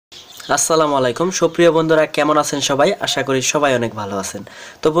আসসালামু আলাইকুম সুপ্রিয় বন্ধুরা, কেমন আছেন সবাই? আশা করি সবাই অনেক ভালো আছেন।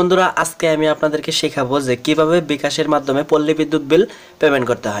 তো বন্ধুরা, আজকে আমি আপনাদেরকে শেখাবো যে কিভাবে বিকাশের মাধ্যমে পল্লী বিদ্যুৎ বিল পেমেন্ট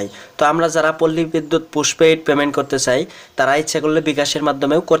করতে হয়। তো আমরা যারা পল্লী বিদ্যুৎ পোস্টপেইড পেমেন্ট করতে চাই তারা ইচ্ছা করলে বিকাশের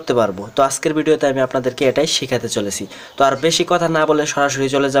মাধ্যমেও করতে পারবো। তো আজকের ভিডিওতে আমি আপনাদেরকে এটাই শেখাতে চলেছি। তো আর বেশি কথা না বলে সরাসরি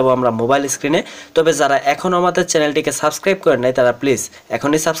চলে যাব আমরা মোবাইল স্ক্রিনে। তবে যারা এখনও আমাদের চ্যানেলটিকে সাবস্ক্রাইব করেন নাই তারা প্লিজ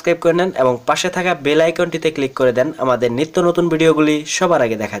এখনই সাবস্ক্রাইব করে নেন এবং পাশে থাকা বেল আইকনটিতে ক্লিক করে দেন আমাদের নিত্য নতুন ভিডিওগুলি সবার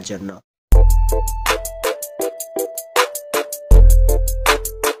আগে দেখার জন্য।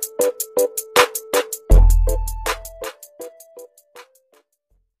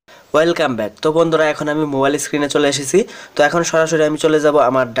 Welcome back. তো বন্ধুরা, এখন আমি মোবাইল স্ক্রিনে চলে এসেছি। তো এখন সরাসরি আমি চলে যাব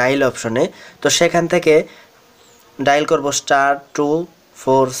আমার ডায়াল অপশনে। তো সেখান থেকে ডায়াল করব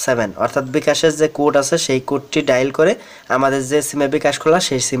 *247, অর্থাৎ বিকাশের যে কোড আছে সেই কোডটি ডায়াল করে আমাদের যে সিমে বিকাশ খোলা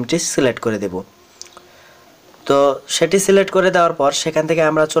সেই সিমটি সিলেক্ট করে দেব। তো সেটি সিলেক্ট করে দেওয়ার পর সেখান থেকে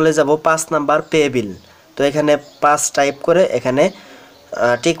আমরা চলে যাব 5 নাম্বার পে বিল। তো এখানে 5 টাইপ করে এখানে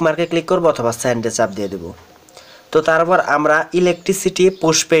টিক মার্কে ক্লিক করব অথবা সেন্ডে চাপ দিয়ে দেব। তো তারপর আমরা ইলেকট্রিসিটি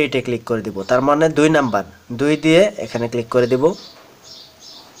পোস্টপেইডে ক্লিক করে দেব, তার মানে 2 নাম্বার 2 দিয়ে এখানে ক্লিক করে দেব।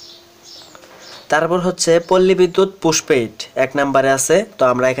 তারপর হচ্ছে পল্লী বিদ্যুৎ পোস্টপেইড 1 নাম্বারে আছে, তো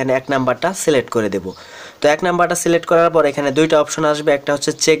আমরা এখানে 1 নাম্বারটা সিলেক্ট করে দেব। তো 1 নাম্বারটা সিলেক্ট করার পর এখানে দুইটা অপশন আসবে, একটা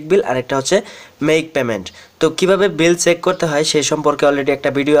হচ্ছে চেক বিল আর একটা হচ্ছে মেক পেমেন্ট। তো কিভাবে বিল চেক করতে হয় সেই সম্পর্কে অলরেডি একটা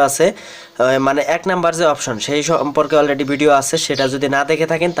ভিডিও আছে, মানে 1 নাম্বার যে অপশন সেই সম্পর্কে অলরেডি ভিডিও আছে। সেটা যদি না দেখে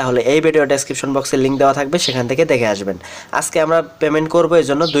থাকেন তাহলে এই ভিডিও ডেসক্রিপশন বক্সে লিঙ্ক দেওয়া থাকবে, সেখান থেকে দেখে আসবেন। আজকে আমরা পেমেন্ট করব, এই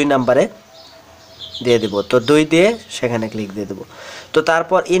জন্য 2 নাম্বারে দিয়ে দেব। তো 2 দিয়ে সেখানে ক্লিক দিয়ে দেব। তো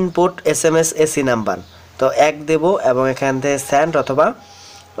তারপর ইনপুট SMS এসি নাম্বার, তো 1 দেব এবং এখান থেকে সেন্ড অথবা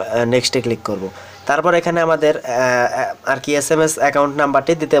নেক্সটে ক্লিক করব। তারপর এখানে আমাদের আর কি SMS অ্যাকাউন্ট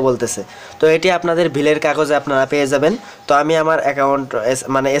নাম্বারটি দিতে বলতেছে। তো এটি আপনাদের বিলের কাগজে আপনারা পেয়ে যাবেন। তো আমি আমার অ্যাকাউন্ট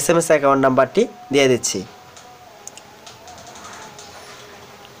মানে SMS অ্যাকাউন্ট নাম্বারটি দিয়ে দিচ্ছি।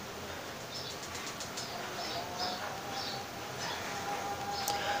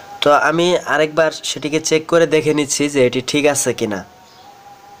 তো আমি আরেকবার সেটিকে চেক করে দেখে নিচ্ছি যে এটি ঠিক আছে কিনা।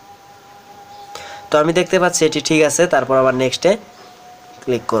 তো আমি দেখতে পাচ্ছি এটি ঠিক আছে। তারপর আবার নেক্সটে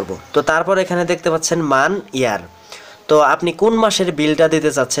ক্লিক করব। তো তারপর এখানে দেখতে পাচ্ছেন মান ইয়ার, তো আপনি কোন মাসের বিলটা দিতে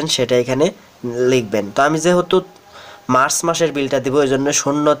চাচ্ছেন সেটা এখানে লিখবেন। তো আমি যেহেতু মার্চ মাসের বিলটা দিব এই জন্য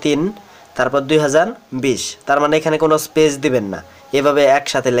 03 তারপর 2020, তার মানে এখানে কোনো স্পেস দিবেন না, এভাবে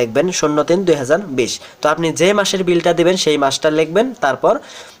একসাথে লিখবেন 03/2020। তো আপনি যে মাসের বিলটা দিবেন সেই মাসটা লিখবেন, তারপর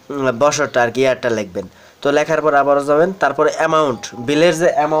বছরটা আর কি ইয়ারটা লিখবেন। তো লেখার পর আবারও যাবেন, তারপরে অ্যামাউন্ট, বিলের যে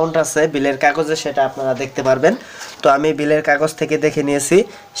অ্যামাউন্ট আছে বিলের কাগজে সেটা আপনারা দেখতে পারবেন। তো আমি বিলের কাগজ থেকে দেখে নিয়েছি,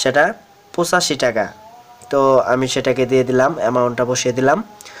 সেটা 85 টাকা। তো আমি সেটাকে দিয়ে দিলাম, অ্যামাউন্টটা বসিয়ে দিলাম।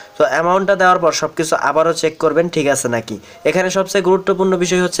 তো অ্যামাউন্টটা দেওয়ার পর সব কিছু আবারও চেক করবেন ঠিক আছে নাকি। এখানে সবচেয়ে গুরুত্বপূর্ণ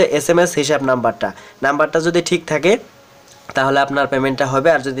বিষয় হচ্ছে SMS হিসাব নাম্বারটা যদি ঠিক থাকে তাহলে আপনার পেমেন্টটা হবে,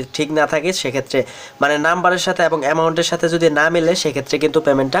 আর যদি ঠিক না থাকে সেক্ষেত্রে মানে নাম্বারের সাথে এবং অ্যামাউন্টের সাথে যদি না মিলে সেক্ষেত্রে কিন্তু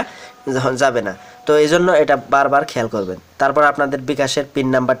পেমেন্টটা যাবে না। তো এই জন্য এটা বারবার খেয়াল করবেন। তারপর আপনাদের বিকাশের পিন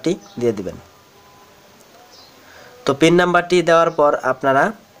নাম্বারটি দিয়ে দিবেন। তো পিন নাম্বারটি দেওয়ার পর আপনারা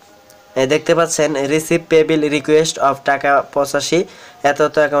দেখতে পাচ্ছেন receive pay bill request of টাকা 85 এত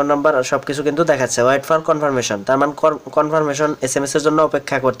অ্যাকাউন্ট নাম্বার সব কিছু কিন্তু দেখাচ্ছে। ওয়েট ফর কনফার্মেশন, তার মানে কনফার্মেশন SMS এর জন্য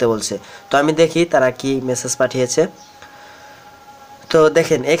অপেক্ষা করতে বলছে। তো আমি দেখি তারা কি মেসেজ পাঠিয়েছে। তো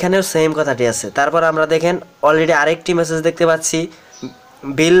দেখেন এখানেও সেম কথাটি আছে। তারপর আমরা দেখেন অলরেডি আরেকটি মেসেজ দেখতে পাচ্ছি,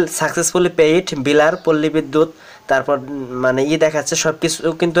 বিল সাকসেসফুলি পেইড বিলার পল্লী বিদ্যুৎ, তারপর মানে দেখাচ্ছে সব কিছু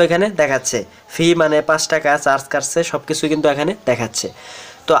কিন্তু এখানে দেখাচ্ছে, ফি মানে 5 টাকা চার্জ কাটছে, সব কিছু কিন্তু এখানে দেখাচ্ছে।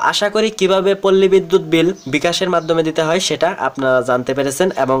 তো আশা করি কিভাবে পল্লী বিদ্যুৎ বিল বিকাশের মাধ্যমে দিতে হয় সেটা আপনারা জানতে পেরেছেন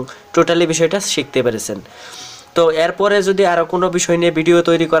এবং টোটালি বিষয়টা শিখতে পেরেছেন। তো এরপরে যদি আরও কোনো বিষয় নিয়ে ভিডিও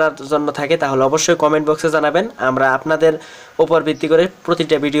তৈরি করার জন্য থাকে তাহলে অবশ্যই কমেন্ট বক্সে জানাবেন, আমরা আপনাদের উপর ভিত্তি করে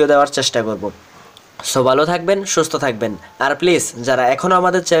প্রতিটা ভিডিও দেওয়ার চেষ্টা করব। সো ভালো থাকবেন, সুস্থ থাকবেন, আর প্লিজ যারা এখনও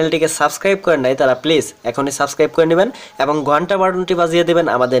আমাদের চ্যানেলটিকে সাবস্ক্রাইব করেন নাই তারা প্লিজ এখনই সাবস্ক্রাইব করে নেবেন এবং ঘন্টা বাটনটি বাজিয়ে দেবেন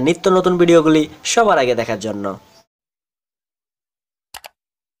আমাদের নিত্য নতুন ভিডিওগুলি সবার আগে দেখার জন্য।